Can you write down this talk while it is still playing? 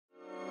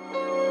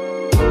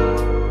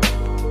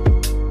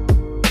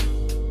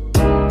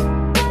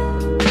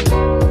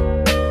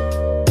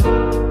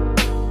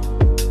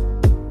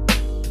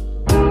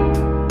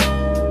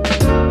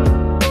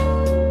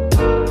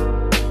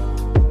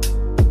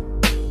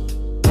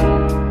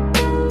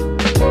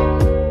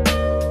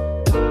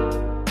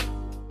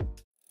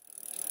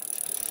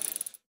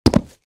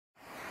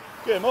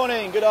Good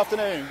morning, good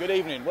afternoon, good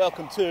evening.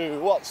 Welcome to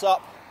What's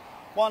Up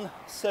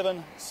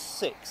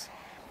 176.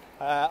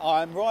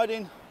 I'm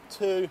riding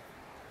to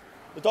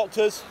the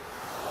doctor's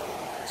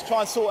to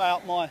try and sort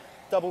out my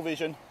double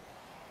vision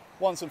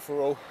once and for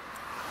all.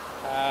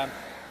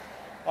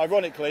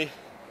 Ironically,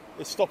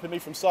 it's stopping me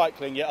from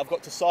cycling, yet I've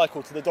got to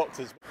cycle to the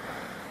doctor's.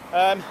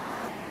 Right,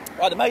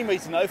 the main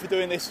reason though for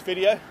doing this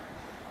video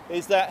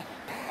is that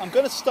I'm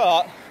going to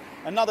start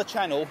another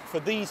channel for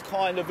these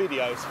kind of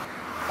videos.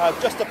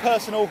 Just a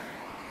personal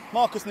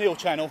Marcus Neal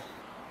channel.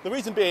 The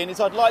reason being is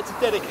I'd like to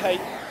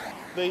dedicate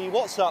the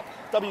What's Up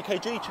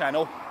WKG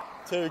channel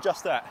to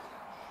just that.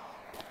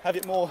 Have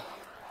it more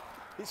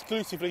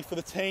exclusively for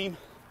the team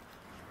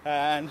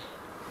and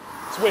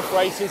Swift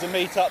races and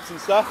meetups and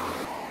stuff,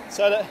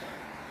 so that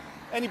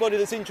anybody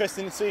that's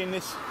interested in seeing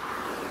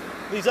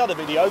these other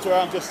videos where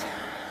I'm just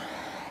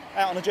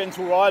out on a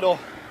gentle ride or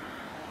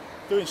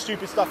doing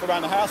stupid stuff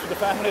around the house with the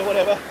family or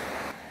whatever,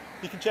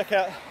 you can check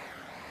out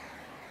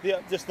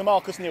just the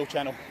Marcus Neal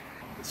channel.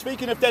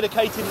 Speaking of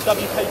dedicating the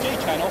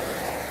WKG channel,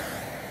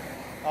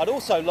 I'd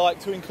also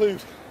like to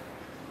include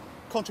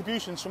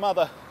contributions from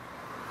other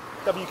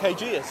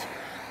WKGers.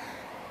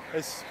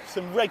 There's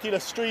some regular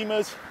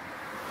streamers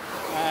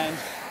and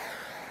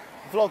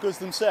vloggers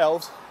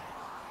themselves,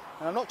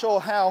 and I'm not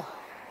sure how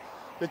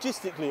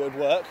logistically it would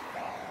work,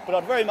 but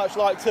I'd very much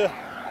like to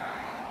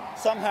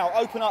somehow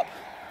open up,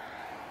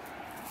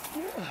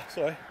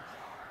 sorry,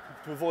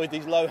 to avoid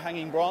these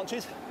low-hanging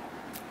branches.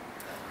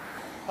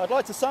 I'd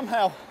like to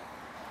somehow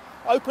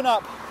open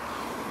up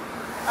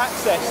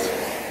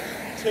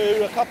access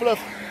to a couple of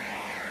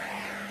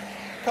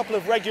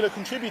regular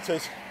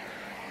contributors,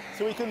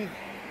 so we can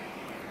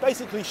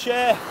basically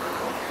share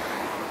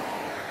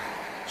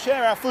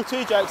our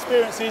footage, our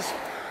experiences,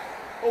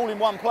 all in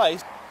one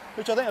place,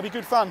 which I think will be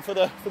good fun for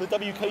the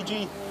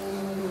WKG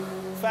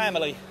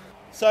family.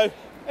 So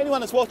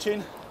anyone that's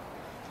watching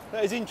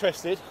that is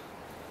interested,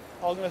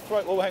 I'm going to throw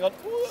it. Oh, hang on.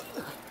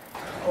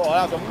 Oh,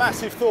 that was a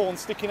massive thorn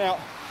sticking out.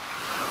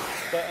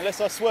 But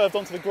unless I swerved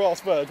onto the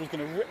grass verge, I was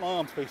going to rip my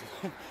arm to pieces.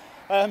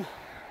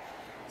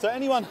 So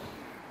anyone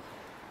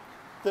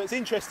that's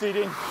interested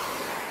in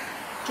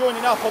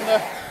joining up on the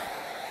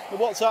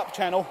What's Up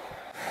channel,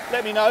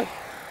 let me know.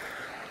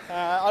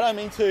 I don't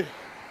mean to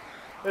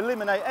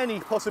eliminate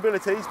any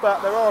possibilities,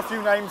 but there are a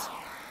few names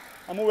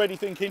I'm already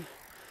thinking.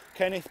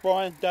 Kenneth,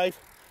 Brian, Dave,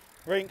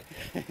 Rink,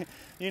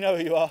 you know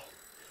who you are.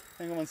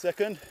 Hang on one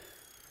second.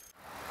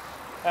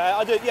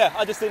 I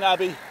just think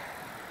that'd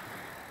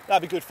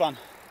be good fun.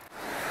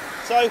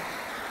 So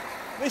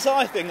this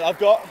eye thing that I've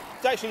got,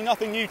 it's actually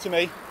nothing new to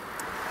me.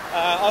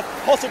 I've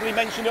possibly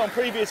mentioned it on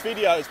previous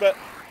videos, but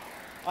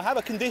I have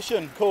a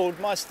condition called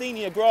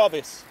myasthenia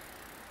gravis,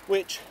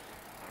 which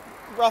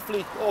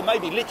roughly, or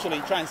maybe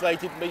literally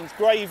translated, means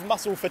grave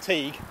muscle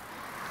fatigue.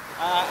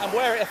 And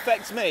where it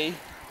affects me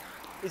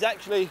is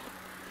actually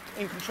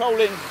in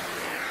controlling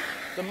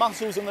the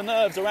muscles and the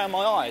nerves around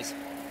my eyes.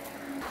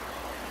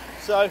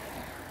 So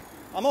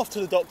I'm off to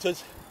the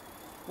doctor's,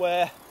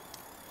 where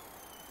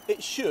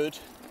it should,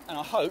 and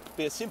I hope,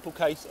 be a simple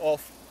case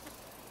of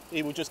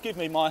he will just give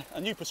me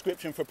a new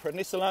prescription for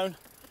Prednisolone,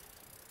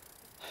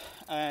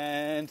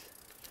 and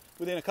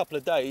within a couple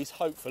of days,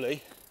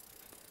 hopefully,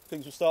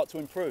 things will start to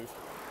improve.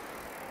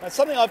 And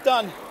something I've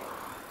done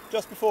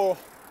just before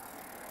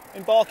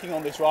embarking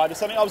on this ride is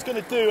something I was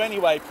going to do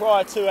anyway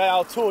prior to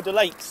our Tour de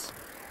Lakes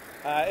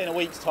in a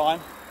week's time.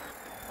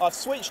 I've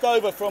switched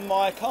over from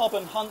my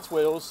carbon hunt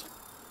wheels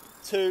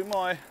to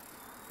my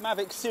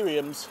Mavic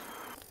Ceriums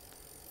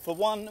for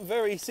one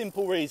very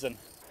simple reason.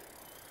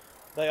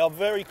 They are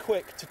very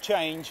quick to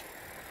change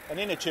an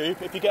inner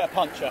tube if you get a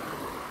puncture.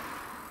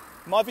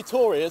 My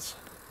Vittorias,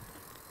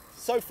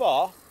 so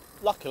far,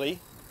 luckily,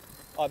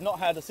 I've not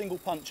had a single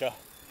puncture.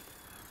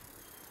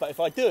 But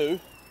if I do,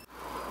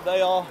 they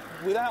are,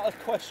 without a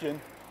question,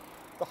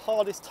 the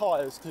hardest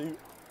tyres to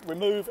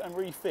remove and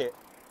refit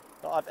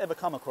that I've ever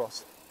come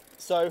across.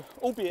 So,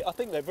 albeit I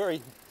think they're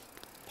very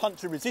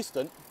puncture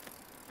resistant,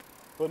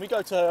 when we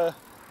go to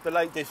the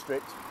Lake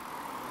District,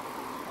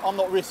 I'm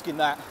not risking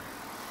that.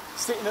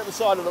 Sitting at the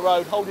side of the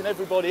road, holding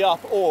everybody up,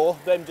 or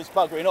them just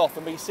buggering off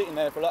and me sitting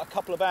there for like a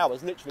couple of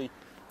hours, literally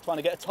trying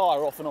to get a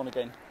tyre off and on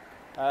again.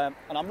 And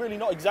I'm really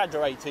not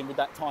exaggerating with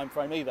that time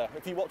frame either.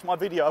 If you watch my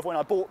video of when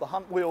I bought the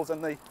Hunt wheels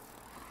and the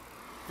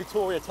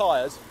Vittoria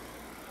tyres,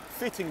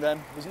 fitting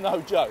them was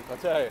no joke, I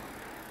tell you.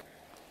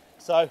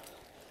 So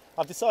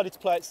I've decided to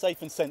play it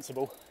safe and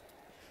sensible.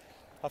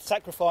 I've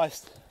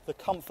sacrificed the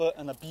comfort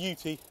and the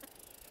beauty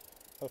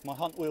of my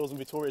Hunt wheels and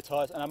Vittoria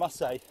tyres, and I must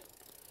say,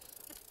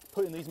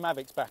 putting these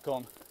Mavics back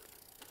on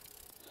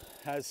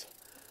has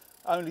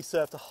only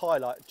served to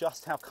highlight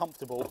just how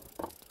comfortable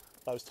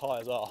those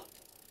tyres are.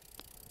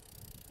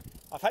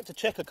 I've had to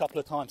check a couple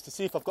of times to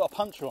see if I've got a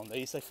puncture on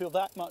these. They feel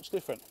that much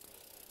different.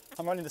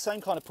 I'm running the same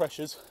kind of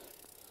pressures,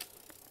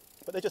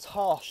 but they're just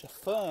harsh,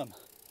 firm,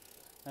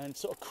 and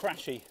sort of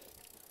crashy.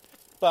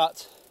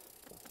 But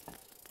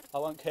I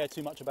won't care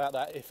too much about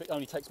that if it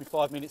only takes me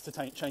 5 minutes to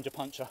change a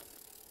puncture.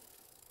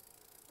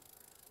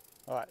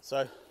 Alright,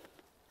 so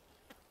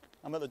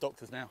I'm at the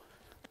doctor's now.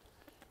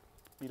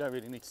 You don't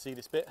really need to see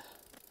this bit.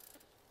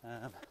 So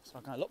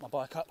I'm going to lock my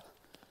bike up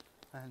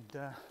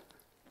and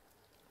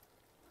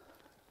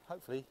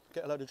hopefully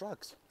get a load of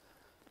drugs.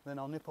 Then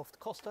I'll nip off to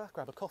Costa,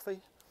 grab a coffee,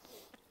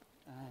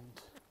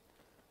 and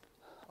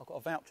I've got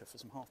a voucher for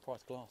some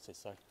half-price glasses,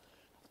 so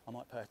I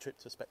might pay a trip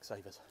to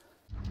Specsavers.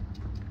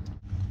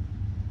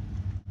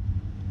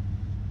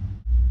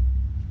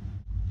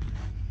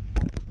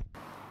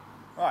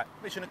 Right,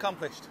 mission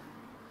accomplished.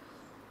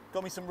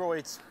 Got me some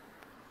roids.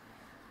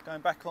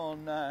 Going back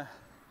on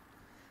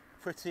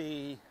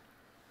pretty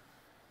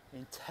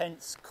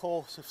intense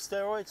course of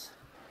steroids.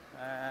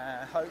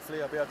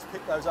 Hopefully I'll be able to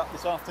pick those up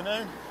this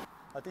afternoon.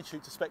 I did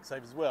shoot to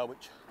Specsavers as well,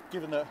 which,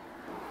 given that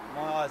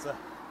my eyes have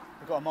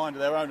got a mind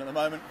of their own at the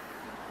moment,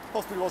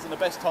 possibly wasn't the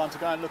best time to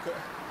go and look at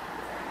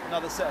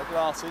another set of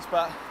glasses,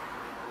 but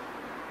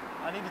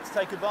I needed to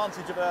take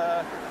advantage of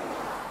a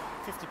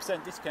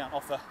 50% discount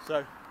offer,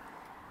 so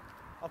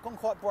I've gone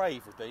quite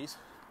brave with these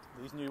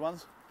new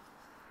ones.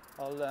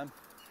 I'll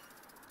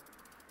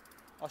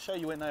show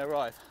you when they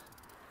arrive.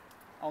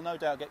 I'll no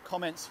doubt get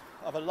comments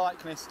of a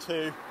likeness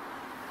to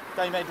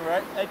Dame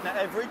Edna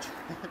Everage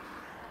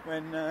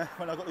when I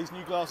got these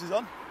new glasses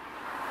on.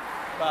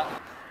 But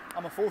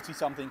I'm a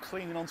 40-something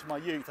clinging onto my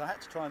youth. I had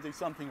to try and do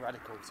something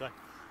radical, so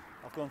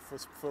I've gone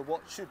for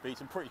what should be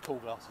some pretty cool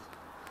glasses.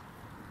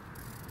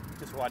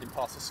 Just riding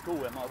past the school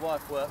where my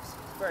wife works.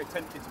 It's very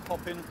tempting to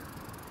pop in,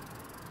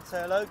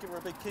 say hello, give her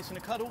a big kiss and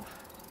a cuddle.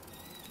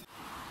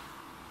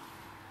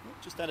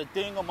 Just had a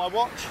ding on my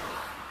watch.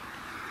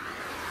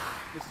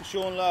 Mr.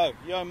 Sean Lowe,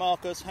 yo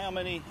Marcus, how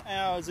many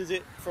hours is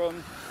it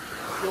from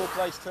your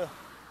place to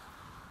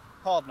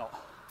Hard Knot?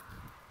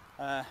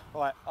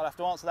 Right, I'll have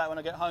to answer that when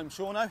I get home,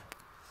 Shauno.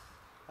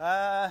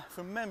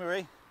 From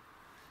memory,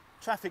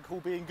 traffic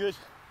all being good,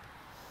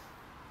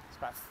 it's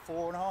about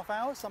 4.5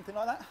 hours, something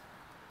like that.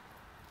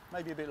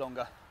 Maybe a bit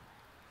longer.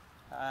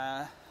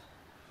 Yeah,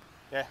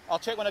 I'll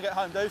check when I get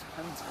home, dude,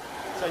 and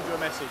send you a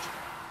message,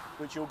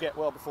 which you'll get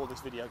well before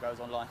this video goes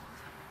online.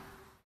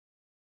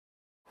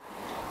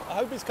 I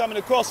hope it's coming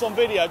across on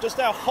video just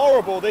how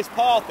horrible this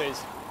path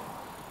is.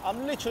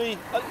 I'm literally,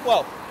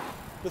 well,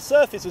 the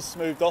surface has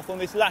smoothed off on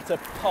this latter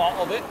part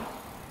of it,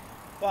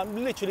 but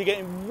I'm literally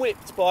getting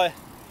whipped by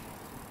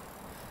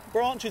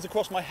branches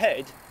across my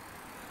head,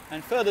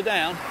 and further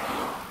down,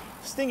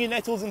 stinging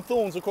nettles and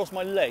thorns across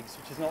my legs,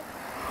 which is not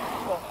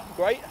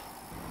great.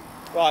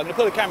 Right, I'm going to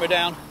put the camera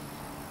down,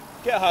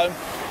 get home,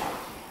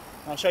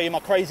 and I'll show you my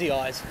crazy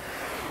eyes.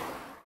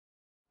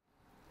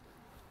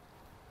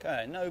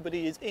 Okay,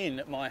 nobody is in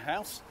at my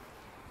house,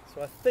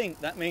 so I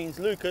think that means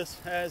Lucas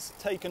has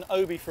taken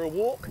Obi for a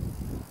walk.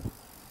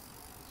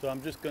 So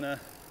I'm just going to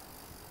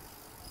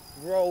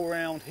roll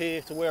around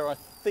here to where I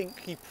think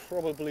he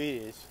probably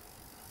is.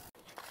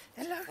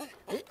 Hello.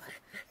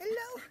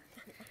 Hello.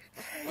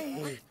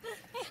 Hey.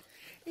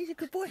 He's a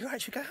good boy.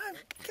 Right, should we go home?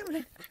 Come on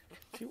in.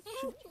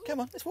 Come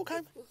on, let's walk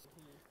home.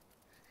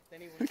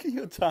 Look at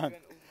your tongue.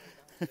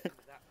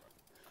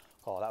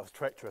 Oh, that was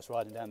treacherous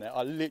riding down there.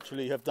 I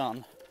literally have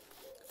done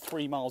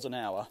 3 miles an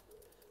hour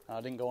and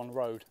I didn't go on the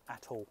road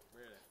at all.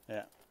 Really?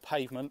 Yeah,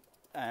 pavement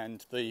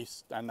and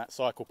that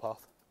cycle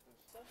path.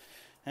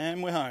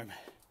 And we're home.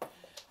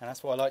 And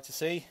that's what I like to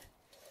see.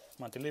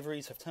 My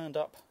deliveries have turned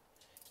up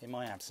in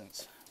my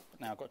absence.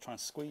 But now I've got to try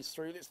and squeeze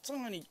through this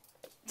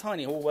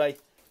tiny hallway.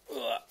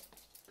 Ugh.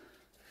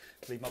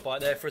 Leave my bike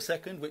there for a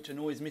second, which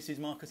annoys Mrs.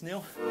 Marcus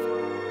Neal.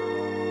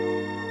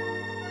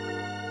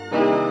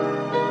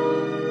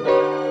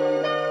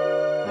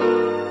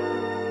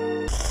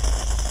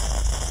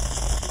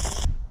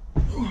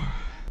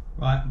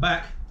 Right, I'm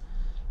back.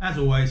 As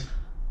always,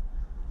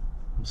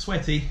 I'm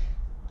sweaty.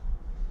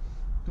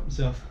 Got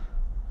myself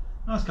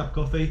a nice cup of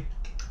coffee,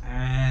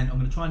 and I'm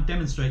going to try and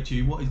demonstrate to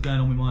you what is going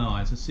on with my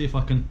eyes and see if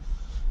I can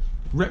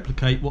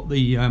replicate what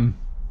the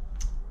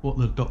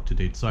doctor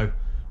did. So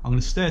I'm going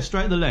to stare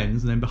straight at the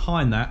lens, and then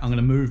behind that I'm going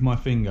to move my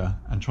finger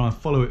and try and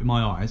follow it with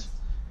my eyes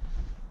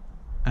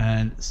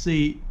and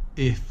see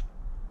if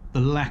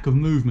the lack of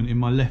movement in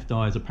my left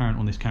eye is apparent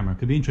on this camera. It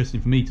could be interesting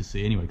for me to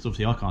see anyway, because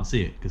obviously I can't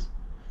see it because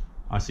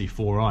I see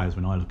 4 eyes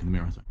when I look in the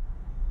mirror.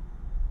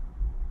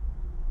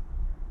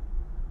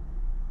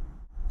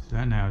 So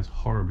that now is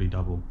horribly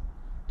double,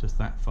 just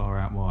that far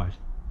out wide.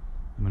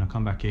 And when I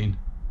come back in,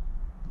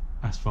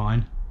 that's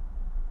fine.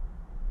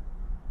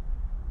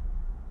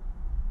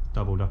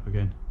 Doubled up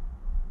again.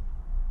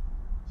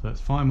 So it's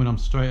fine when I'm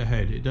straight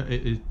ahead.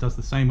 It does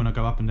the same when I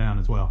go up and down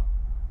as well.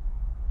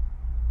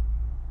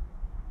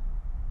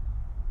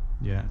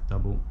 Yeah,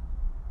 double.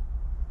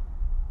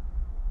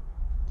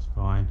 It's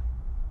fine.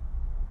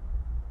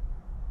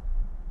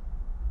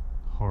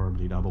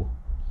 Horribly double.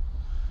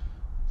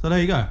 So there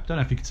you go. Don't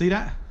know if you can see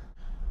that,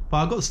 but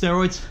I've got the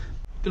steroids.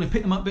 Going to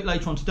pick them up a bit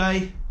later on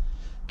today,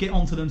 get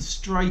onto them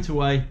straight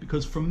away,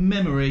 because from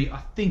memory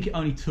I think it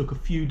only took a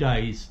few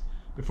days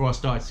before I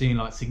started seeing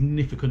like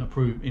significant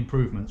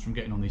improvements from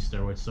getting on these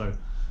steroids. So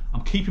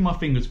I'm keeping my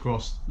fingers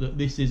crossed that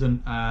this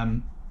isn't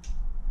going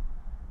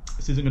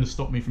to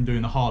stop me from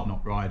doing the Hard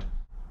Knot ride.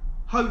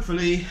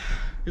 hopefully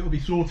it will be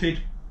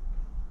sorted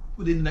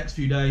within the next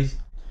few days.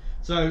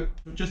 So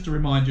just to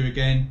remind you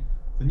again,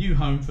 the new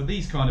home for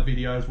these kind of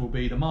videos will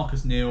be the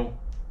Marcus Neal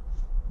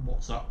no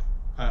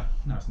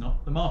it's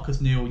not, the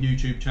Marcus Neal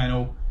YouTube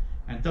channel,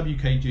 and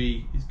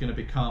WKG is going to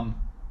become,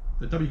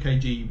 the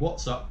WKG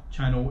What's Up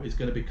channel is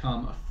going to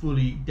become a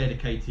fully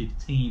dedicated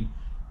team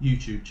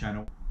YouTube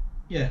channel.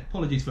 Yeah,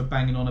 apologies for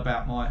banging on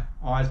about my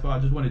eyes, but I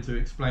just wanted to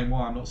explain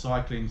why I'm not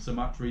cycling so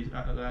much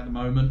at the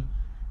moment.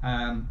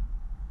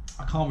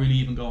 I can't really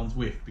even go on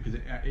Zwift because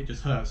it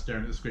just hurts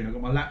staring at the screen. I've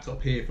got my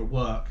laptop here for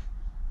work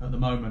at the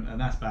moment,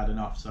 and that's bad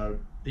enough. So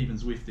even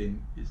Zwifting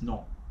is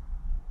not,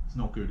 it's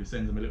not good. It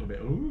sends them a little bit.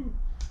 Ooh.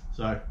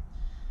 So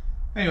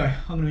anyway,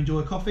 I'm going to enjoy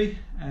a coffee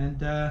and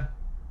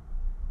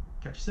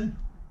catch you soon.